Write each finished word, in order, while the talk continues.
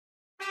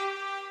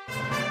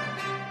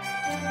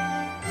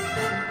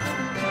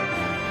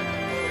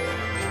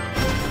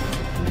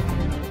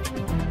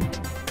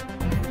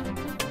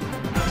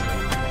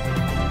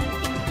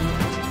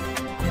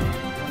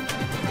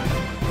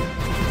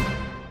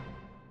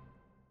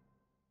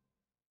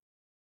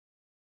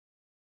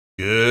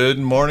Good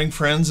morning,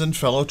 friends and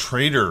fellow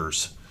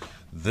traders.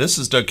 This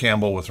is Doug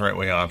Campbell with Right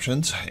Way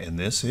Options, and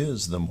this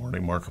is the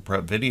morning market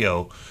prep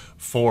video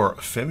for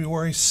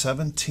February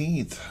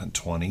 17th,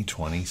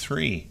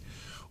 2023.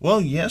 Well,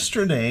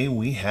 yesterday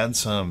we had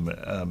some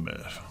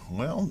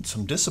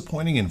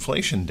disappointing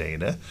inflation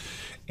data,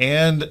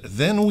 and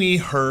then we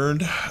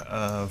heard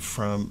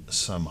from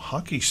some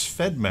hawkish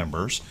Fed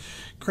members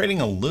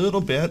creating a little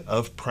bit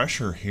of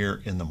pressure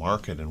here in the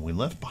market, and we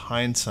left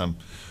behind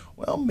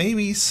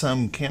maybe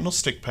some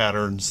candlestick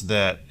patterns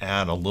that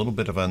add a little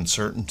bit of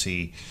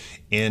uncertainty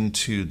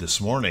into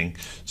this morning.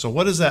 So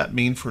what does that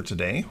mean for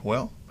today?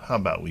 Well, how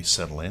about we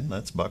settle in?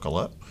 Let's buckle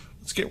up.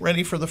 Let's get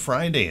ready for the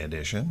Friday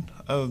edition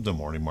of the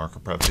Morning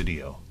Market Prep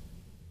video.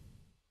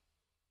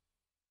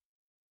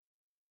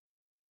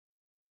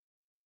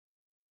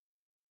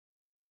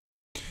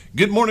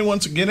 Good morning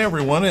once again,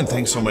 everyone, and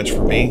thanks so much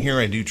for being here.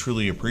 I do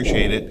truly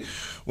appreciate it.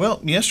 Well,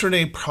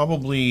 yesterday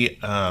probably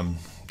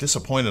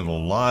disappointed a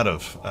lot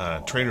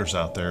of traders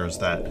out there as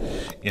that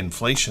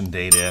inflation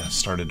data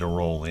started to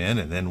roll in,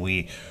 and then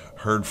we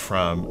heard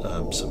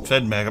from some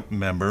Fed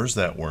members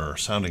that were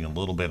sounding a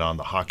little bit on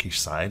the hawkish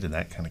side, and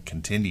that kind of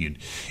continued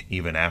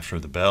even after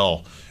the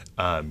bell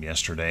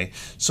yesterday.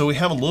 So we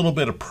have a little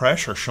bit of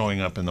pressure showing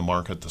up in the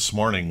market this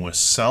morning with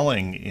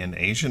selling in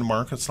Asian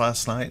markets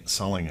last night,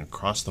 selling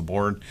across the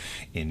board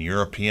in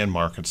European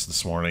markets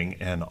this morning,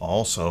 and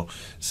also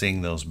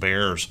seeing those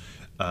bears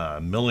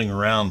milling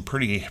around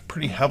pretty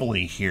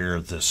heavily here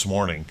this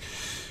morning.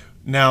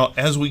 Now,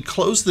 as we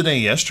closed the day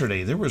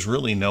yesterday, there was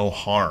really no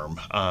harm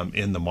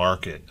in the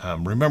market.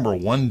 Remember,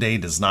 one day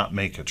does not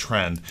make a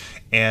trend.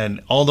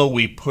 And although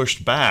we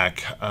pushed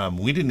back,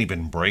 we didn't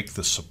even break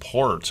the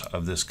support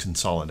of this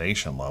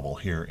consolidation level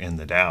here in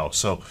the Dow.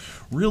 So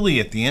really,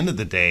 at the end of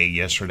the day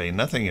yesterday,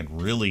 nothing had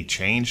really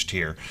changed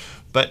here.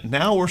 But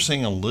now we're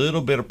seeing a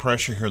little bit of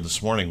pressure here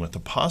this morning with the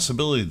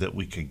possibility that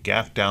we could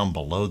gap down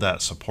below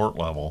that support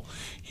level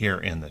here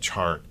in the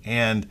chart.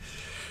 And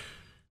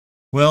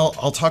well,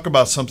 I'll talk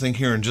about something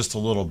here in just a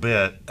little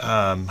bit.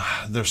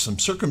 There's some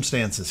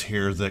circumstances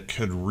here that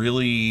could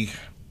really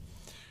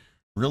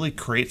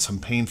create some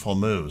painful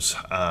moves.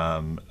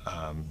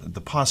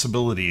 The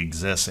possibility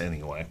exists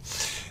anyway.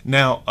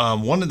 Now,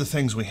 one of the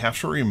things we have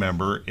to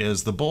remember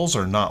is the bulls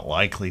are not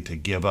likely to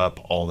give up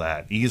all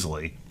that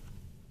easily.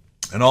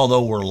 And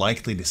although we're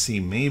likely to see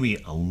maybe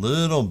a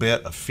little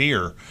bit of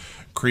fear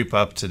creep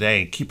up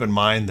today, keep in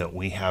mind that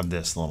we have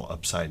this little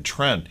upside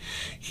trend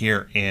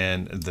here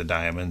in the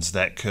diamonds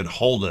that could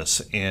hold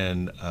us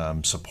in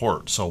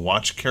support. So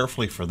watch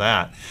carefully for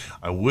that.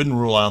 I wouldn't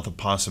rule out the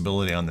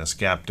possibility on this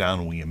gap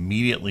down. We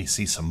immediately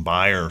see some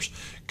buyers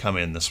come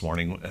in this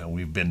morning.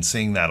 We've been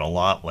seeing that a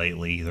lot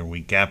lately. Either we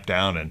gap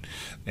down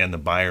and the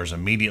buyers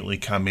immediately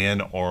come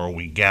in, or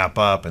we gap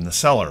up and the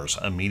sellers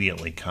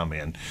immediately come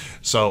in.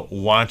 So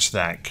watch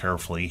that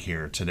carefully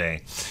here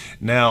today.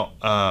 Now,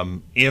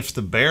 if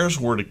the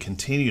bears were to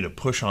continue to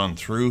push on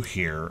through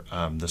here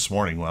this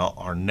morning, well,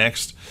 our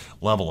next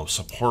level of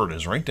support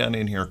is right down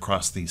in here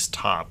across these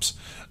tops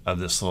of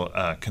this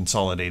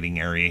consolidating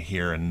area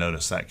here, and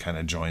notice that kind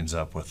of joins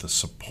up with the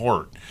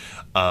support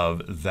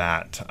of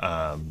that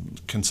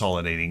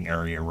consolidating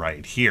area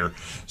right here.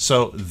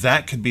 So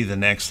that could be the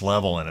next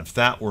level, and if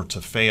that were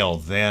to fail,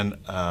 then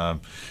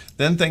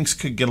things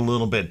could get a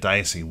little bit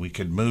dicey. We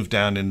could move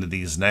down into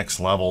these next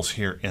levels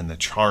here in the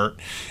chart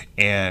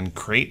and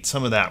create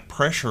some of that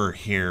pressure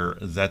here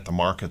that the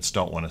markets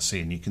don't want to see.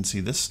 And you can see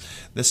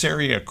this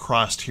area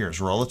across here is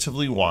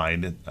relatively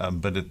wide,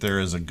 but there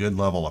is a good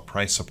level of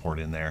price support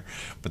in there,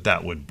 but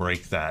that would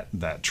break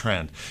that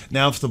trend.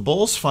 Now, if the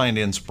bulls find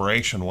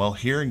inspiration, well,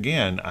 here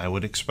again, I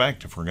would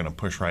expect if we're going to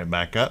push right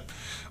back up,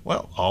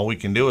 well, all we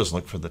can do is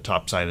look for the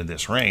top side of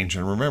this range.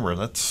 And remember,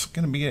 that's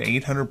going to be an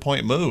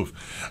 800-point move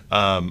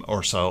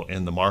or so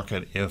in the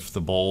market if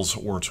the bulls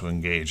were to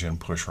engage and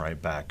push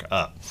right back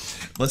up.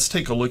 Let's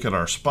take a look at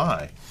our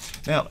SPY.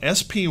 Now,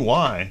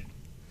 SPY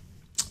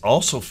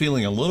also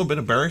feeling a little bit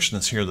of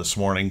bearishness here this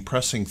morning,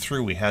 pressing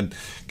through. We had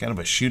kind of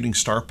a shooting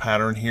star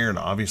pattern here, and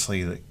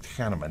obviously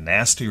kind of a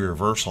nasty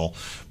reversal,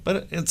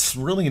 but it's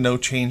really no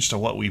change to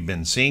what we've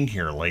been seeing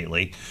here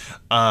lately.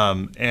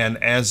 And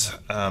as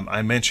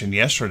I mentioned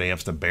yesterday,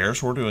 if the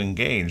bears were to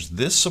engage,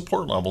 this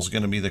support level is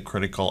going to be the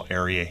critical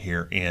area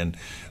here in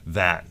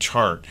that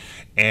chart.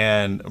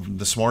 And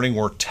this morning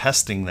we're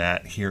testing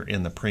that here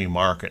in the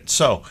pre-market.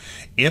 So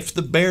if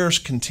the bears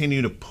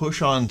continue to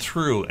push on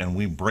through and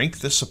we break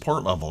this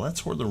support level,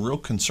 that's where the real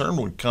concern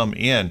would come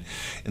in.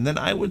 And then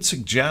I would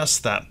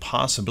suggest that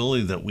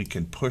possibility that we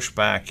could push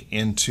back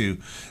into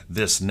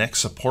this next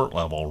support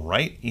level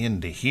right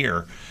into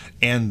here,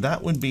 and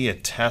that would be a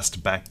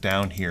test back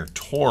down here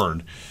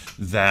toward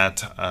that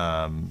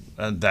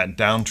that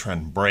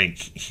downtrend break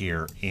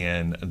here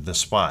in the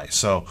SPY.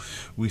 So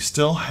we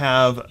still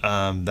have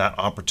that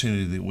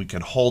opportunity that we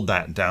can hold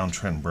that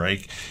downtrend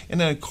break. And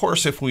then of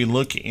course, if we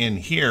look in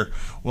here,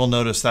 we'll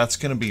notice that's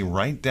going to be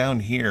right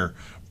down here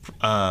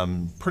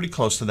pretty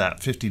close to that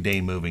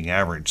 50-day moving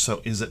average.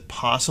 So is it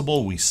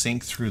possible we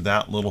sink through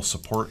that little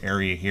support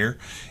area here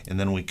and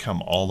then we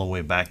come all the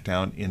way back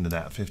down into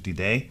that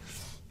 50-day?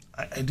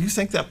 I do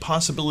think that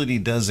possibility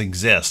does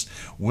exist.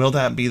 Will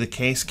that be the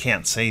case?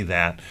 Can't say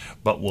that,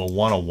 but we'll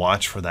want to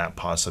watch for that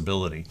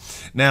possibility.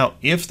 Now,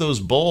 if those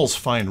bulls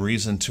find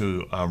reason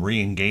to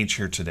re-engage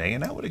here today,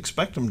 and I would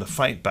expect them to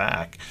fight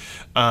back,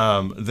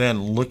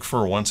 then look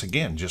for, once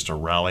again, just a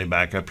rally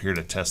back up here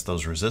to test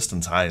those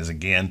resistance highs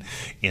again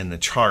in the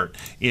chart.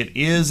 It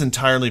is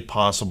entirely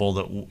possible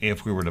that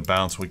if we were to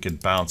bounce, we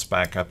could bounce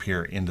back up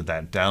here into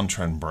that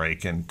downtrend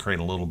break and create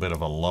a little bit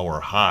of a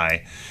lower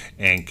high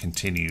and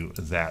continue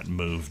that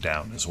move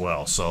down as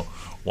well. So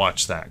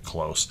watch that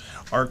close.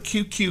 Our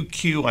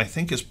QQQ, I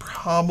think, is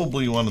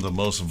probably one of the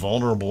most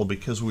vulnerable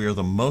because we are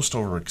the most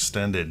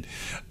overextended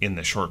in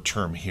the short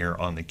term here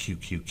on the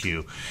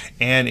QQQ.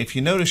 And if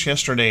you notice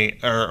yesterday,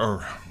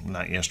 or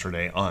not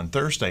yesterday, on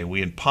Thursday, we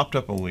had popped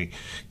up and we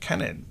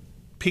kind of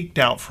peaked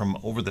out from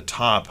over the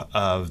top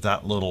of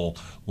that little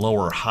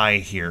lower high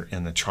here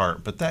in the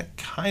chart, but that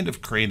kind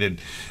of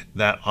created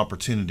that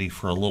opportunity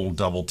for a little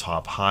double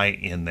top high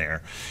in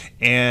there.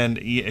 And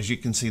as you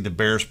can see, the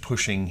bears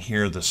pushing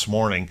here this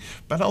morning,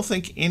 but I don't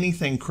think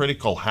anything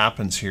critical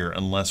happens here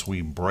unless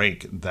we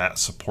break that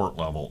support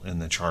level in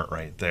the chart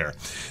right there.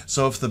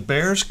 So if the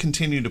bears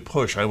continue to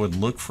push, I would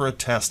look for a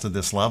test of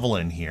this level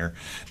in here.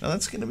 Now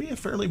that's going to be a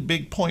fairly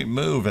big point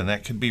move, and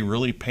that could be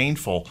really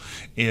painful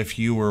if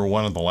you were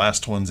one of the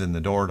last ones in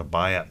the door to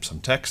buy up some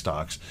tech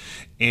stocks.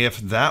 If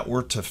that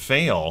were to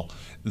fail,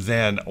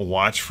 then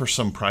watch for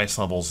some price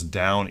levels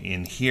down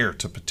in here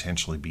to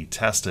potentially be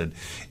tested.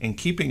 And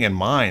keeping in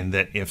mind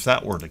that if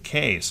that were the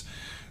case,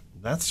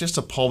 that's just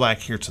a pullback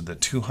here to the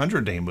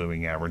 200-day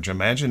moving average.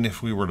 Imagine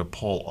if we were to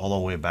pull all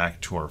the way back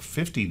to our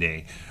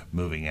 50-day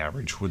moving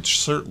average, which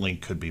certainly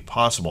could be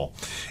possible.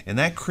 And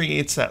that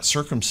creates that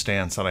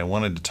circumstance that I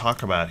wanted to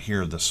talk about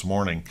here this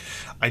morning.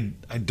 I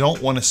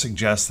don't want to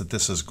suggest that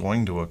this is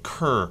going to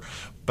occur,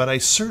 but I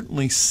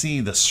certainly see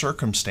the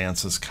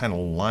circumstances kind of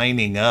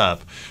lining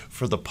up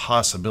for the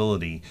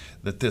possibility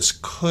that this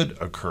could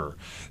occur.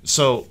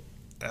 So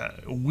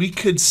we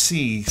could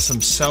see some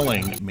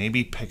selling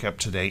maybe pick up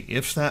today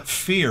if that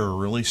fear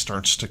really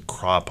starts to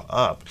crop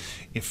up.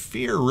 If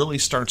fear really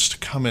starts to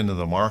come into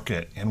the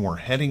market and we're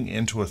heading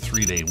into a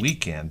 3-day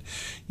weekend,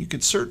 you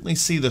could certainly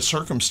see the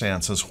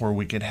circumstances where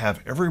we could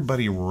have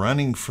everybody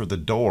running for the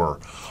door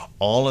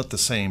all at the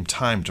same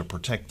time to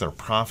protect their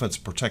profits,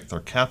 protect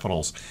their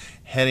capitals,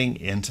 heading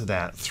into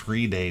that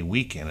 3-day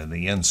weekend and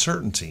the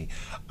uncertainty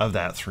of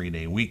that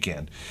 3-day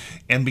weekend.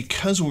 And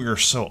because we are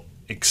so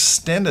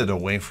extended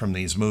away from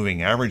these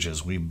moving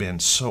averages, we've been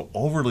so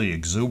overly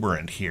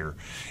exuberant here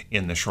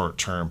in the short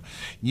term,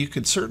 you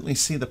could certainly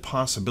see the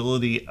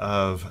possibility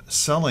of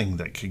selling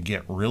that could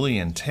get really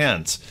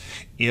intense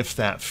if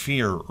that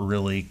fear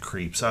really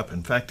creeps up.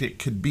 In fact, it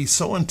could be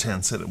so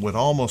intense that it would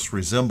almost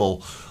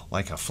resemble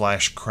like a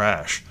flash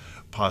crash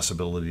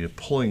possibility of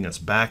pulling us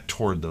back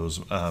toward those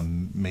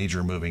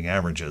major moving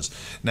averages.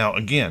 Now,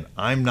 again,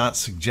 I'm not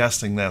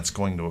suggesting that's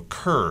going to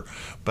occur,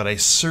 but I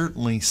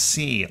certainly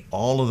see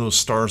all of those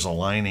stars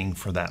aligning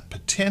for that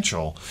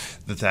potential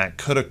that that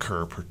could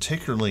occur,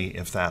 particularly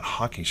if that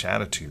hawkish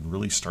attitude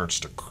really starts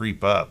to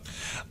creep up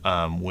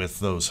with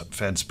those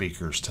Fed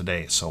speakers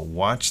today. So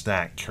watch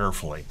that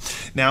carefully.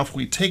 Now, if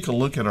we take a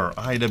look at our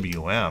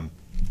IWM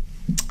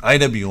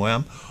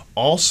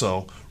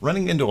also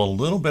running into a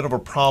little bit of a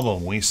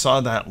problem. We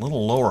saw that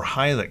little lower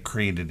high that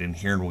created in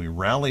here, and we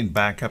rallied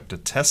back up to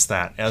test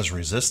that as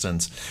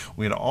resistance.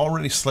 We had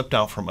already slipped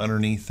out from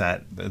underneath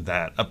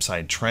that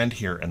upside trend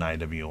here in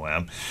IWM.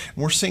 And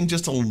we're seeing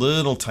just a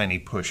little tiny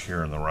push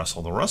here in the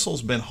Russell. The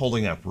Russell's been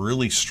holding up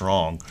really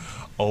strong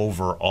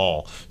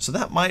overall. So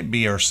that might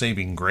be our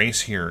saving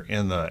grace here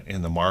in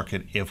the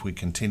market if we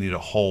continue to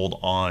hold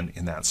on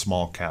in that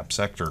small cap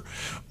sector.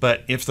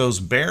 But if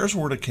those bears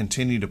were to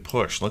continue to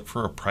push, look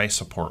for a price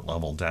support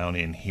level down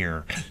in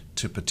here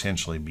to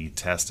potentially be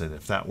tested.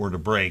 If that were to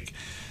break,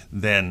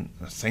 then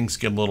things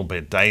get a little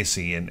bit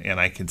dicey, and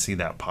I could see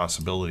that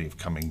possibility of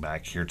coming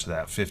back here to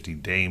that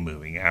 50-day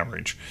moving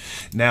average.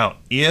 Now,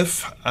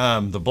 if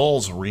the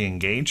bulls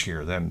re-engage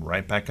here, then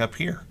right back up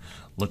here.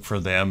 Look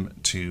for them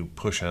to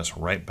push us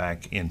right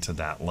back into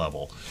that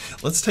level.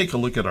 Let's take a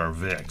look at our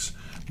VIX.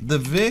 The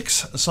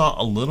VIX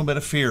saw a little bit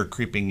of fear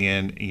creeping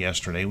in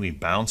yesterday. We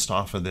bounced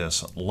off of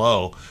this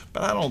low,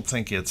 but I don't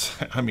think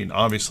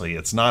obviously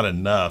it's not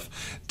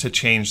enough to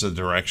change the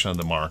direction of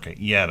the market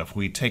yet. If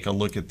we take a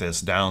look at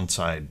this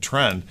downside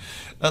trend,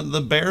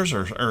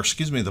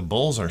 the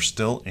bulls are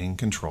still in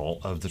control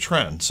of the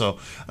trend. So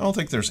I don't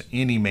think there's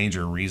any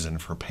major reason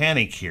for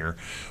panic here.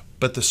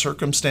 But the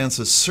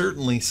circumstances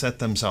certainly set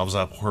themselves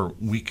up where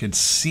we could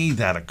see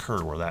that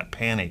occur, where that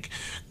panic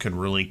could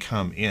really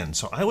come in.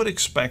 So I would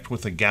expect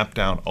with a gap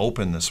down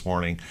open this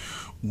morning,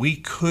 we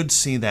could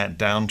see that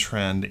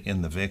downtrend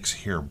in the VIX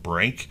here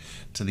break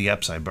to the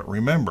upside. But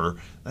remember,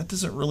 that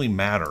doesn't really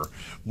matter.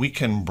 We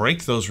can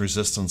break those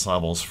resistance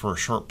levels for a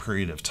short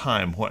period of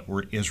time. What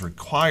is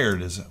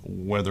required is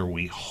whether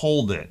we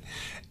hold it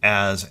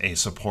as a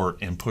support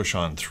and push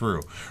on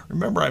through.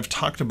 Remember, I've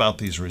talked about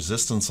these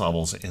resistance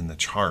levels in the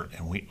chart,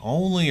 and we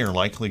only are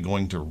likely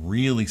going to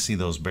really see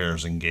those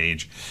bears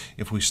engage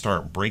if we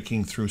start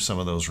breaking through some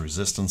of those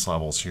resistance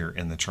levels here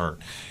in the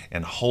chart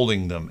and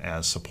holding them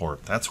as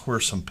support. That's where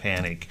some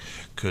panic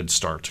could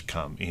start to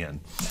come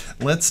in.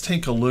 Let's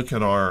take a look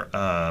at our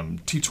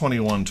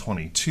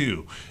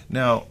T2122.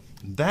 Now,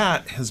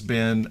 that has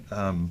been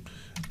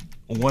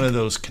one of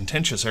those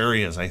contentious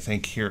areas, I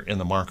think, here in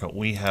the market.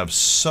 We have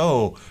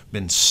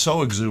been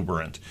so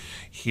exuberant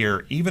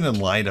here, even in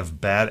light of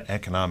bad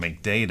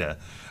economic data,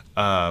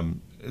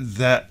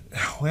 that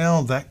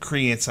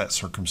creates that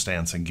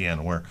circumstance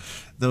again where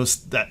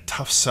that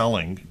tough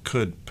selling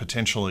could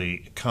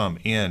potentially come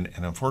in,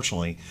 and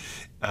unfortunately,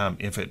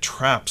 if it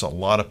traps a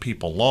lot of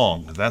people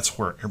long, that's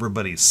where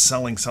everybody's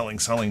selling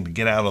to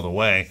get out of the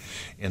way,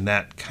 and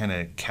that kind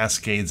of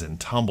cascades and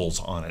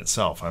tumbles on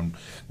itself. I'm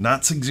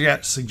not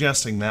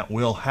suggesting that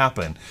will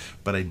happen,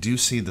 but I do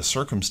see the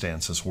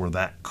circumstances where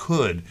that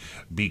could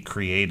be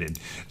created.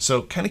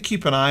 So kind of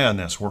keep an eye on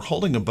this. We're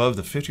holding above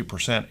the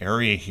 50%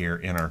 area here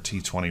in our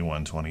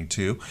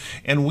T2122,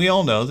 and we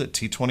all know that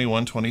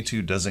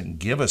T2122 doesn't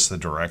give us the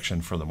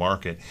direction for the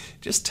market.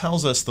 It just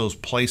tells us those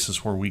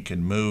places where we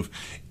can move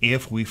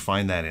if we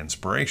find that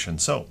inspiration.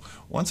 So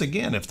once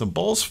again, if the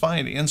bulls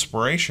find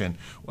inspiration,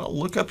 well,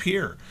 look up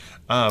here.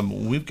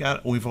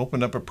 We've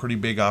opened up a pretty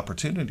big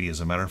opportunity. As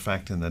a matter of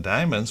fact, in the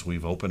diamonds,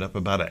 we've opened up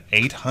about an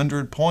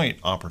 800-point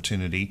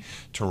opportunity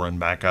to run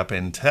back up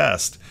and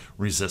test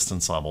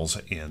resistance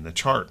levels in the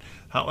chart.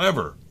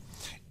 However,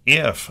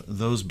 if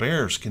those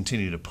bears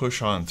continue to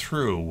push on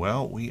through,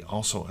 well, we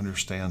also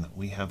understand that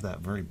we have that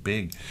very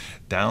big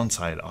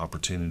downside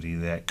opportunity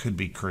that could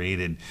be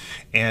created.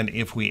 And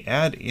if we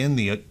add in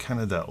the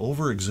kind of the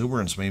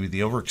overexuberance, maybe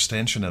the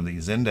overextension of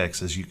these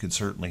indexes, you could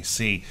certainly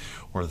see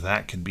where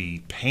that could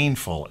be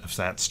painful if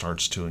that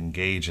starts to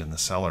engage and the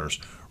sellers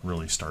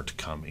really start to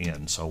come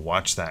in. So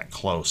watch that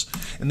close.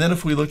 And then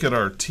if we look at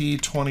our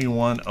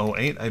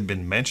T2108, I've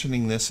been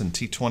mentioning this in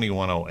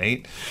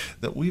T2108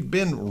 that we've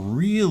been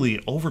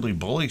really overly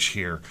bullish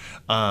here,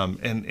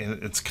 and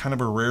it's kind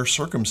of a rare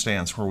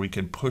circumstance where we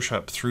could push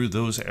up through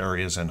those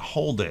areas and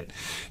hold it.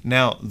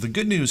 Now, the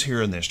good news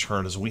here in this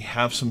chart is we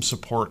have some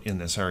support in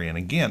this area, and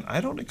again,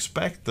 I don't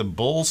expect the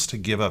bulls to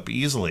give up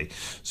easily.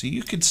 So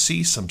you could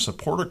see some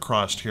support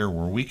across here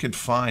where we could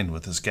find,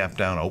 with this gap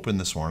down open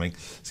this morning,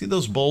 see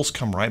those bulls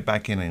come right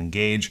back in and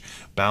engage,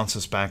 bounce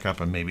us back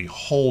up, and maybe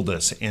hold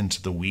us into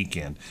the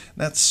weekend.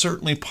 That's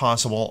certainly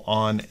possible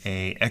on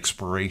a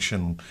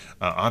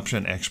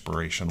option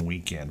expiration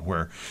weekend,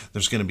 where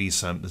there's going to be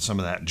some of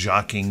that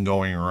jockeying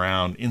going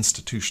around,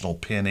 institutional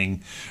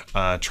pinning,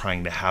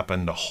 trying to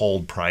happen to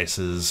hold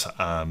prices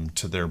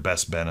to their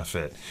best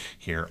benefit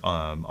here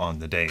on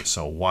the day.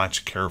 So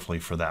watch carefully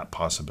for that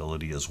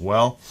possibility as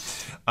well.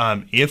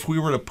 If we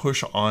were to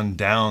push on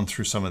down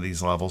through some of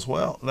these levels,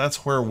 well,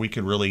 that's where we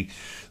could really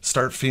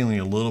start feeling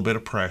a little bit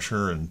of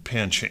pressure and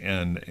pinch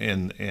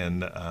in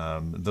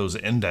those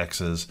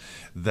indexes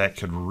that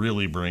could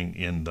really bring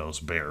in those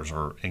bears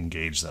or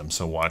engage them.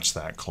 So watch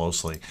that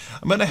closely.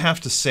 I'm going to have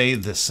to say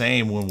the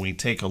same when we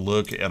take a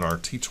look at our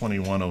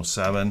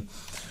T2107.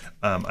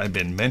 I've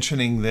been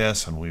mentioning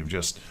this, and we've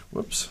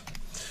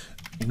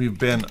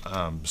been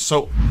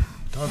so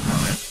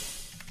doggone it.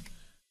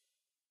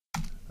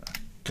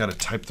 Got to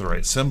type the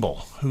right symbol.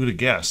 Who'd have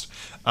guessed?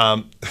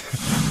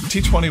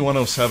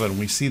 T2107,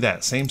 we see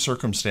that same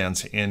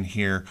circumstance in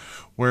here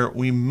where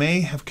we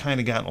may have kind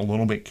of gotten a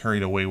little bit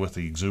carried away with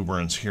the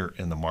exuberance here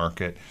in the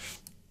market.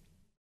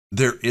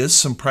 There is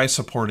some price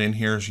support in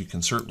here, as you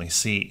can certainly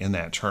see in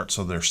that chart.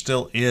 So there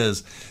still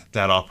is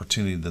that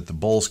opportunity that the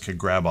bulls could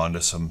grab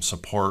onto some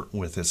support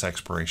with this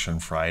expiration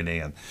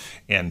Friday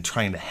and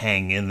trying to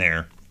hang in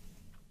there.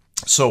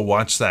 So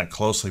watch that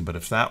closely. But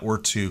if that were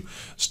to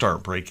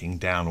start breaking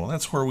down, well,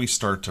 that's where we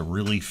start to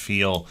really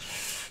feel,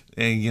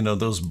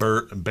 those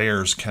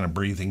bears kind of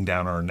breathing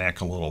down our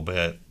neck a little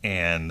bit,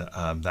 and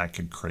that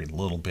could create a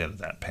little bit of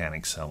that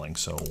panic selling.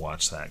 So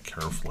watch that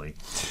carefully.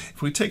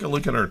 If we take a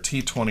look at our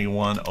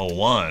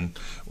T2101,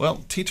 well,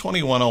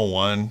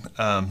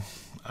 T2101,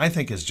 I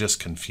think is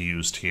just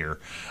confused here.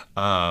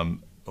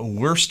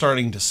 We're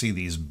starting to see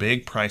these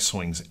big price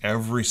swings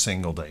every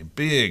single day,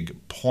 big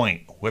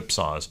point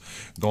whipsaws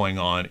going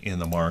on in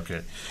the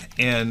market,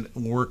 and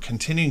we're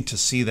continuing to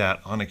see that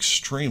on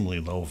extremely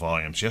low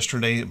volumes.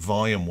 Yesterday,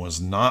 volume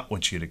was not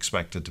what you'd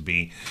expect it to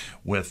be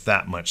with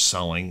that much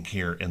selling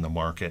here in the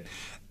market.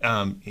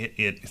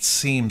 It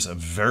seems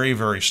very,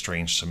 very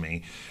strange to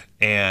me.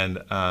 And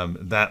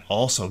that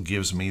also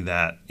gives me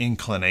that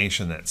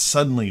inclination that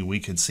suddenly we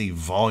could see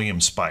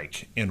volume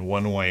spike in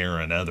one way or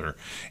another.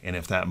 And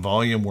if that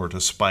volume were to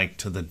spike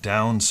to the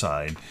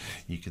downside,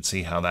 you could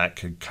see how that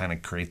could kind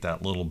of create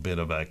that little bit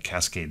of a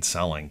cascade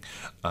selling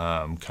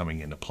coming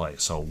into play.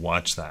 So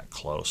watch that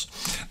close.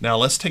 Now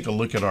let's take a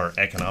look at our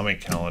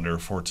economic calendar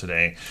for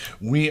today.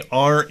 We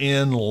are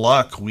in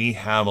luck. We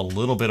have a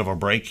little bit of a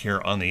break here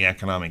on the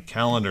economic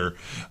calendar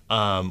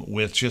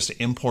with just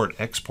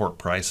import-export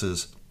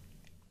prices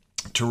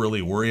to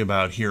really worry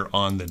about here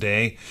on the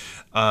day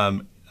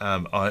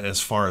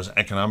as far as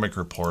economic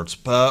reports,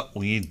 but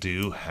we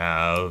do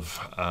have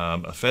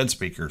Fed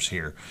speakers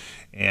here,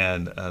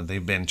 and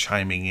they've been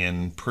chiming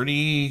in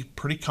pretty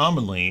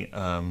commonly,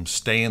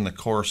 staying the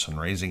course and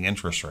raising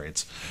interest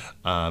rates.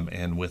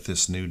 And with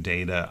this new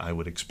data, I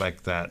would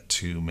expect that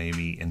to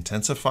maybe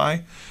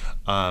intensify.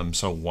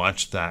 So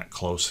watch that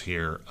close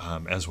here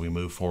as we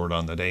move forward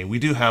on the day. We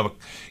do have,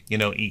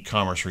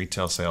 e-commerce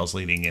retail sales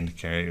leading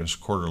indicators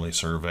quarterly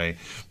survey,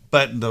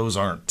 but those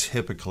aren't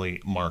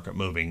typically market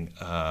moving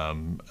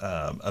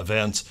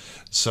events.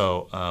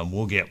 So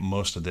we'll get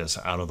most of this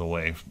out of the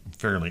way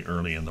fairly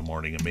early in the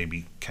morning and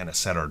maybe kind of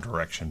set our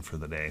direction for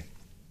the day.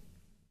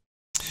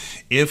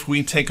 If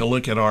we take a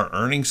look at our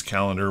earnings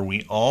calendar,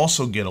 we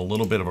also get a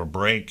little bit of a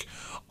break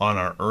on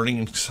our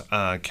earnings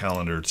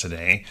calendar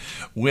today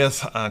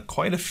with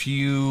quite a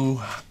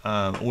few,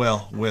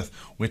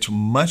 with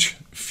much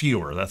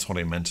fewer, that's what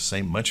I meant to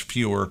say, much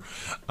fewer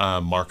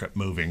market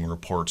moving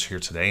reports here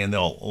today, and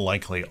they'll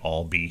likely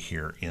all be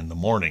here in the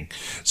morning.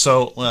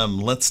 So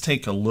let's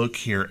take a look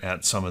here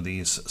at some of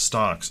these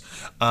stocks.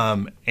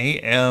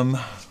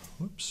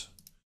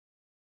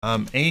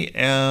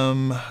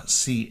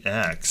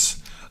 AMCX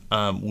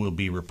will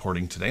be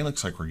reporting today.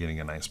 Looks like we're getting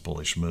a nice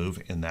bullish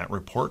move in that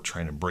report,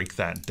 trying to break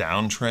that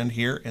downtrend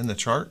here in the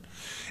chart.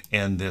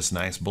 And this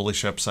nice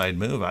bullish upside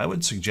move, I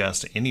would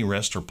suggest any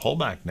rest or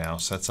pullback now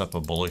sets up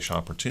a bullish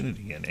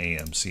opportunity in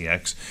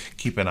AMCX.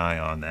 Keep an eye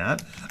on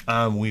that.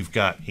 We've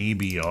got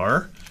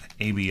ABR.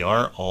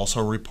 ABR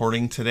also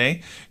reporting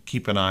today.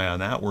 Keep an eye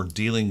on that. We're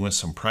dealing with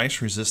some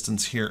price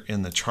resistance here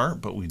in the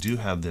chart, but we do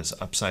have this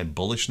upside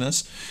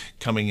bullishness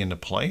coming into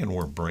play, and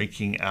we're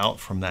breaking out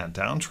from that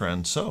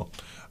downtrend. So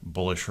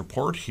bullish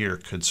report here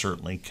could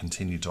certainly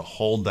continue to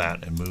hold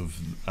that and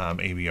move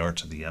ABR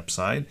to the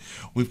upside.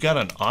 We've got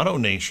an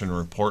AutoNation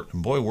report,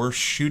 and boy, we're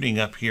shooting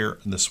up here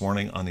this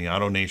morning on the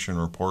AutoNation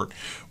report,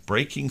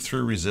 breaking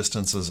through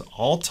resistances,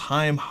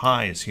 all-time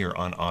highs here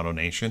on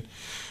AutoNation,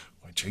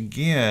 which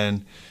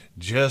again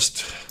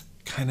just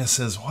kind of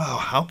says, wow,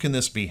 how can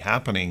this be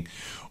happening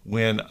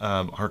when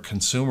our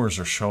consumers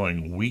are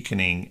showing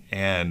weakening,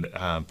 and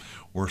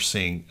we're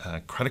seeing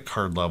credit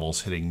card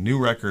levels hitting new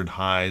record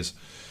highs.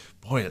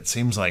 Boy, it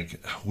seems like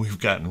we've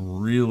gotten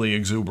really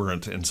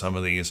exuberant in some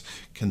of these,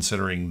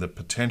 considering the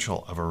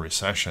potential of a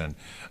recession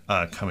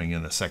coming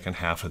in the second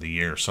half of the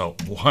year. So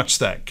watch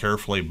that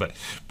carefully. But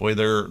boy,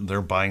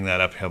 they're buying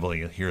that up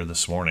heavily here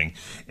this morning.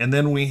 And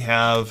then we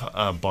have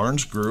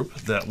Barnes Group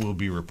that will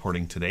be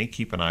reporting today.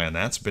 Keep an eye on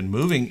that. It's been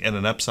moving in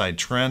an upside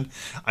trend.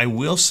 I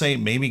will say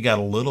maybe got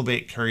a little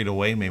bit carried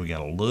away, maybe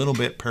got a little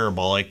bit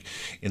parabolic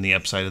in the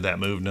upside of that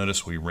move.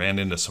 Notice we ran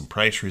into some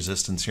price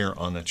resistance here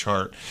on the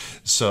chart.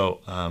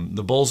 So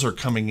the bulls are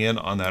coming in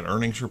on that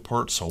earnings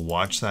report, so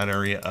watch that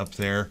area up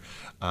there.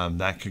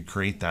 That could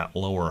create that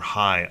lower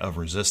high of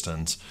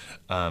resistance.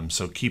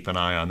 So keep an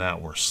eye on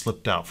that. We're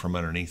slipped out from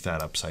underneath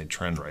that upside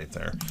trend right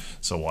there.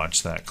 So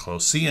watch that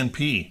close.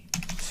 CNP.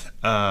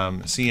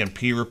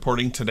 CNP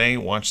reporting today.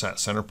 Watch that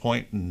center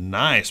point.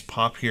 Nice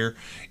pop here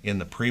in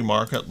the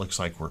pre-market. Looks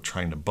like we're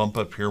trying to bump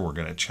up here. We're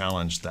going to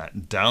challenge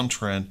that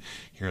downtrend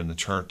here in the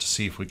chart to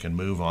see if we can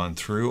move on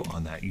through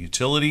on that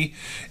utility.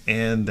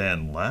 And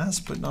then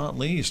last but not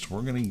least,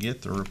 we're going to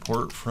get the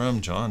report from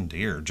John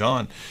Deere.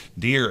 John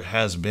Deere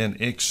has been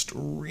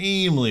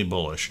extremely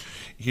bullish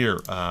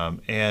here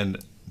and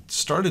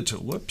started to,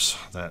 whoops,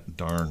 that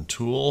darn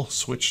tool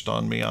switched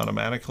on me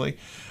automatically.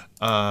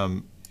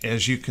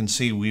 As you can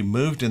see, we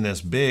moved in this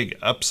big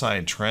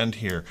upside trend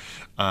here,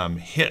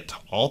 hit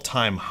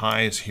all-time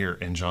highs here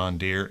in John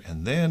Deere,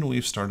 and then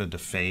we've started to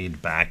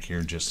fade back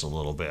here just a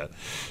little bit.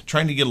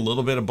 Trying to get a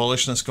little bit of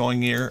bullishness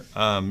going here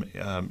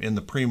in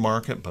the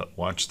pre-market, but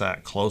watch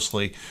that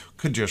closely.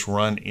 Could just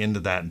run into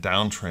that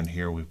downtrend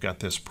here. We've got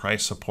this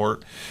price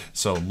support,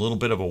 so a little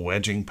bit of a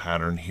wedging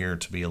pattern here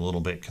to be a little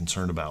bit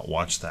concerned about.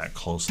 Watch that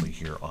closely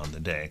here on the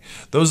day.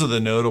 Those are the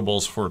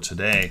notables for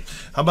today.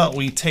 How about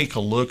we take a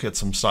look at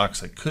some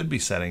stocks that could be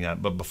setting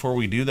up? But before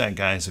we do that,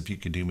 guys, if you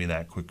could do me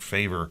that quick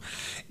favor,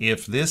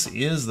 if this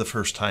is the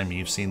first time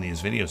you've seen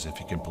these videos, if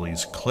you could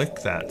please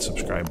click that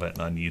subscribe button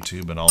on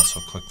YouTube and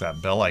also click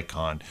that bell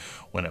icon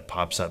when it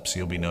pops up so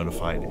you'll be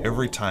notified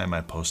every time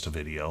I post a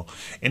video.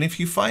 And if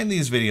you find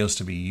these videos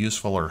to be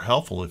useful or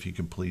helpful, if you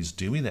could please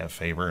do me that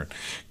favor,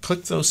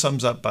 click those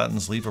thumbs up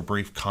buttons, leave a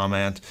brief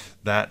comment.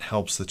 That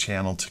helps the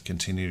channel to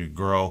continue to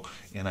grow,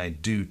 and I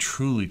do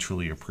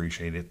truly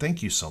appreciate it.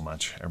 Thank you so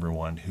much,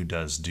 everyone who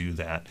does do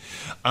that.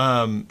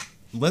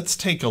 let's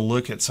take a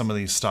look at some of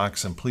these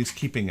stocks, and please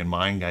keeping in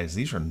mind, guys,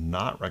 these are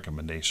not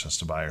recommendations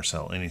to buy or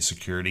sell any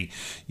security.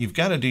 You've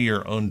got to do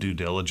your own due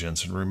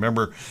diligence, and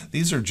remember,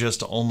 these are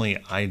just only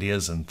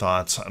ideas and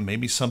thoughts,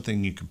 maybe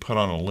something you could put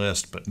on a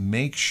list, but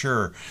make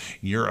sure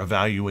you're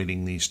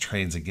evaluating these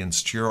trades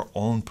against your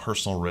own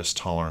personal risk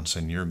tolerance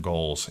and your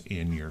goals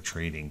in your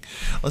trading.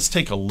 Let's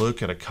take a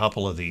look at a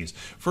couple of these.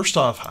 First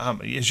off,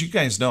 as you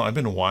guys know, I've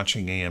been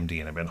watching AMD,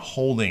 and I've been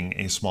holding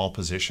a small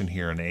position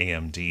here in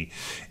AMD,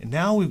 and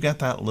now we've got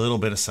that little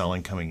bit of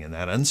selling coming in,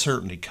 that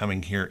uncertainty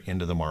coming here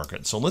into the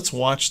market. So let's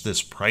watch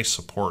this price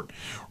support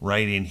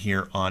right in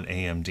here on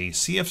AMD,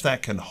 see if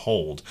that can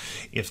hold.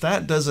 If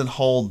that doesn't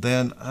hold,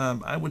 then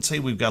I would say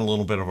we've got a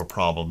little bit of a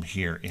problem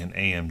here in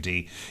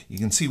AMD. You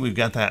can see we've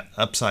got that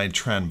upside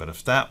trend, but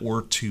if that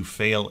were to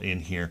fail in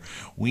here,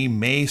 we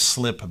may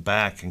slip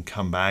back and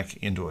come back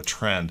into a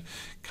trend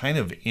kind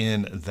of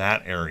in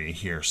that area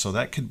here. So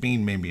that could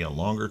mean maybe a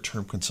longer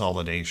term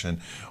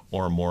consolidation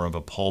or more of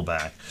a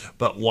pullback.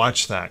 But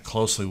watch that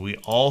closely. We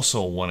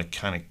also want to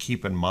kind of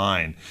keep in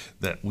mind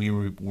that we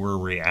were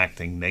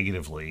reacting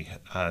negatively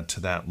to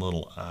that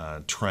little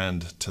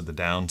trend to the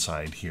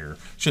downside here.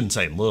 Shouldn't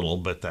say little,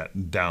 but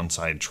that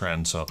downside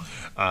trend. So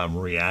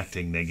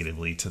reacting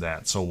negatively to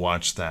that. So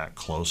watch that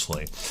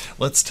closely.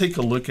 Let's take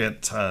a look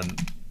at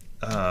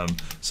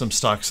some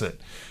stocks that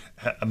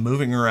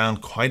moving around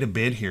quite a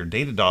bit here.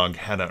 Datadog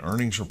had an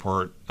earnings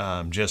report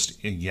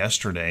just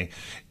yesterday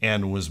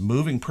and was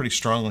moving pretty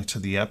strongly to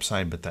the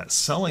upside, but that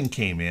selling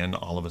came in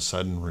all of a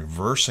sudden,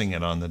 reversing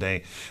it on the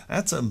day.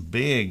 That's a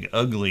big,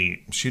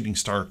 ugly shooting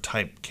star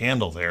type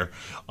candle there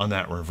on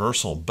that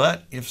reversal.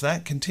 But if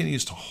that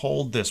continues to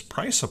hold this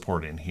price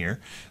support in here,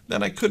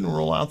 then I couldn't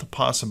rule out the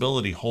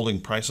possibility,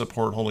 holding price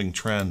support, holding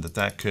trend,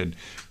 that could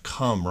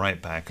come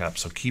right back up.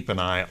 So keep an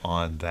eye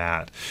on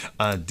that.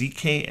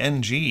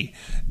 DKNG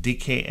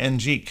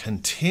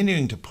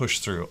continuing to push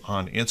through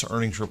on its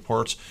earnings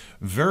reports.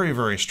 Very,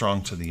 very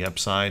strong to the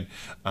upside.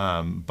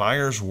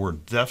 Buyers were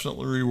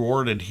definitely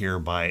rewarded here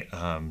by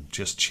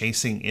just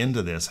chasing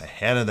into this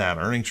ahead of that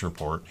earnings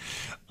report.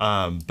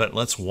 But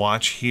let's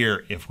watch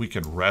here if we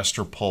could rest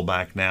or pull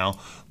back now.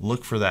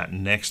 Look for that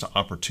next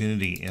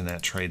opportunity in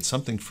that trade,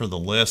 something for the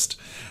list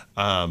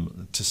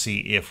to see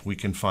if we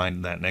can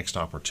find that next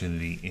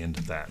opportunity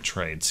into that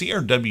trade.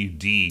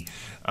 CRWD,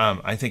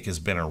 I think, has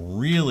been a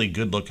really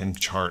good looking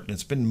chart, and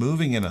it's been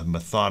moving in a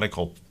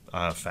methodical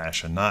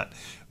fashion, not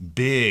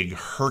big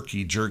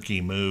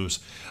herky-jerky moves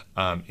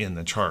in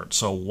the chart.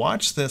 So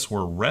watch this.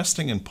 We're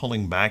resting and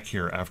pulling back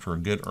here after a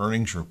good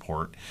earnings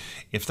report.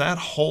 If that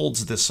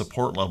holds this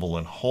support level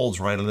and holds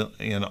right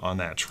in on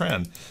that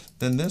trend,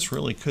 then this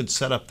really could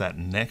set up that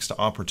next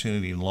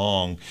opportunity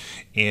long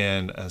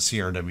in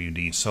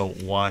CRWD. So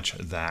watch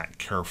that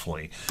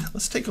carefully.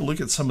 Let's take a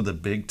look at some of the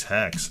big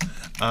techs.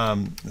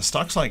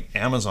 Stocks like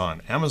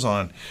Amazon.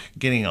 Amazon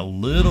getting a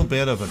little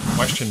bit of a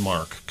question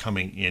mark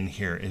coming in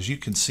here. As you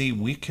can see,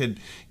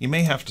 you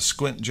may have to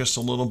squint just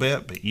a little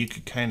bit, but you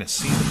could kind of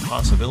see the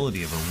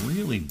possibility of a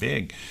really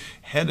big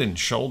head and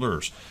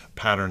shoulders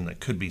pattern that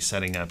could be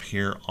setting up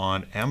here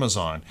on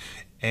Amazon.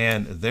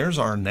 And there's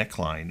our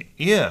neckline.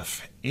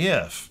 If,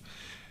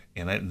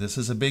 and this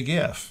is a big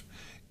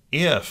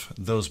if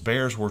those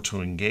bears were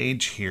to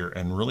engage here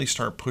and really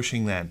start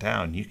pushing that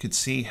down, you could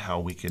see how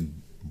we could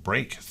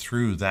break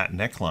through that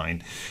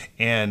neckline.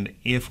 And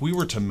if we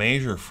were to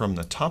measure from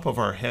the top of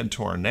our head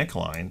to our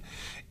neckline,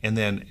 and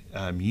then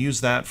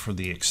use that for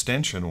the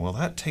extension, well,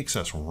 that takes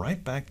us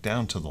right back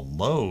down to the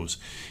lows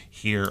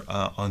here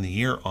on the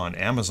year on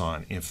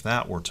Amazon if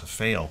that were to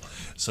fail.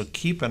 So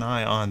keep an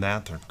eye on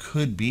that. There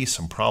could be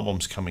some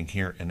problems coming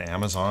here in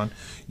Amazon.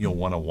 You'll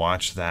want to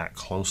watch that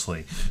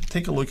closely.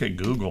 Take a look at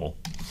Google.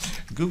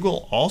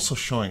 Google also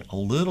showing a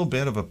little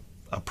bit of a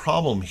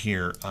problem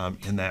here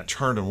in that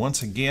chart, and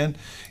once again,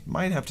 you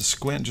might have to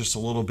squint just a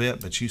little bit,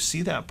 but you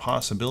see that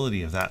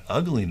possibility of that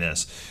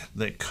ugliness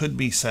that could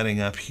be setting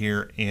up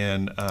here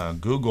in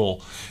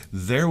Google.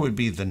 There would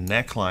be the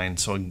neckline.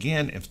 So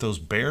again, if those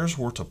bears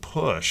were to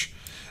push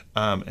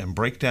and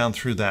break down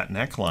through that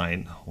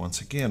neckline,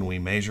 once again, we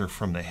measure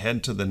from the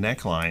head to the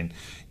neckline,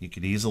 you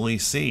could easily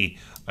see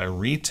a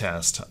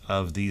retest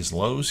of these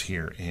lows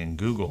here in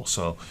Google.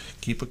 So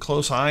keep a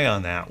close eye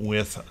on that.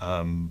 With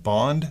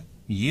bond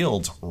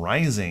yields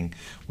rising,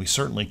 we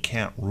certainly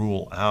can't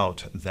rule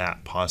out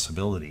that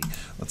possibility.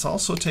 Let's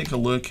also take a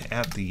look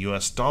at the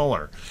US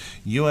dollar.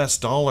 US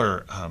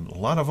dollar, a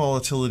lot of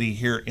volatility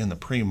here in the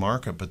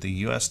pre-market, but the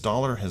US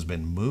dollar has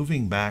been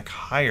moving back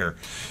higher.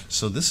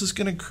 So this is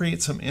going to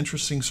create some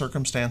interesting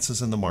circumstances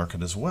in the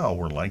market as well.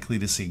 We're likely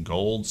to see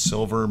gold,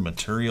 silver,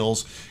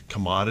 materials,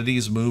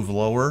 commodities move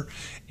lower,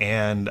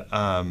 and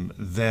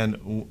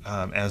then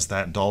as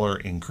that dollar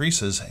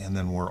increases, and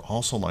then we're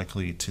also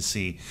likely to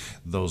see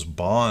those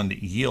bond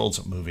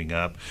yields moving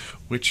up,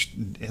 which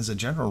as a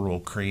general rule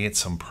creates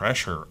some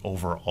pressure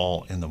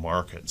overall in the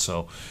market.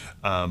 So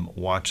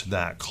watch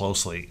that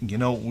closely. You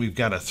know, we've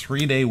got a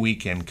 3-day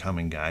weekend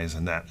coming, guys,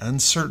 and that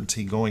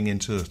uncertainty going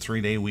into a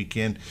 3-day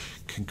weekend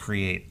can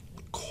create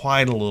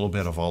quite a little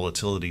bit of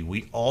volatility.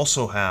 We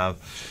also have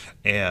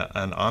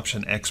an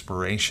option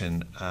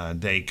expiration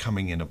day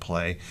coming into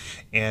play,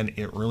 and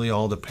it really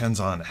all depends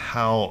on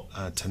how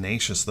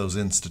tenacious those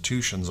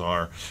institutions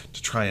are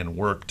to try and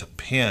work to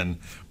pin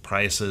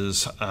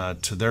prices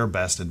to their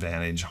best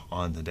advantage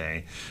on the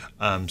day.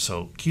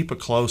 So keep a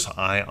close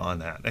eye on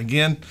that.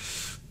 Again,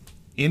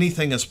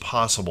 anything is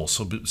possible,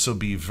 so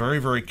be very,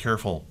 very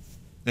careful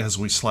as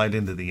we slide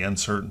into the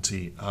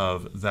uncertainty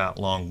of that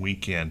long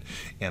weekend.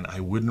 And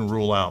I wouldn't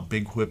rule out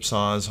big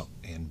whipsaws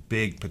and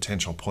big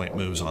potential point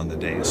moves on the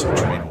day, so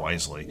trade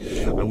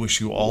wisely. I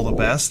wish you all the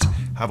best.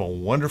 Have a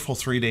wonderful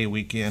 3-day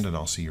weekend, and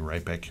I'll see you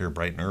right back here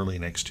bright and early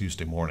next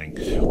Tuesday morning.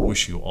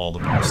 Wish you all the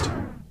best.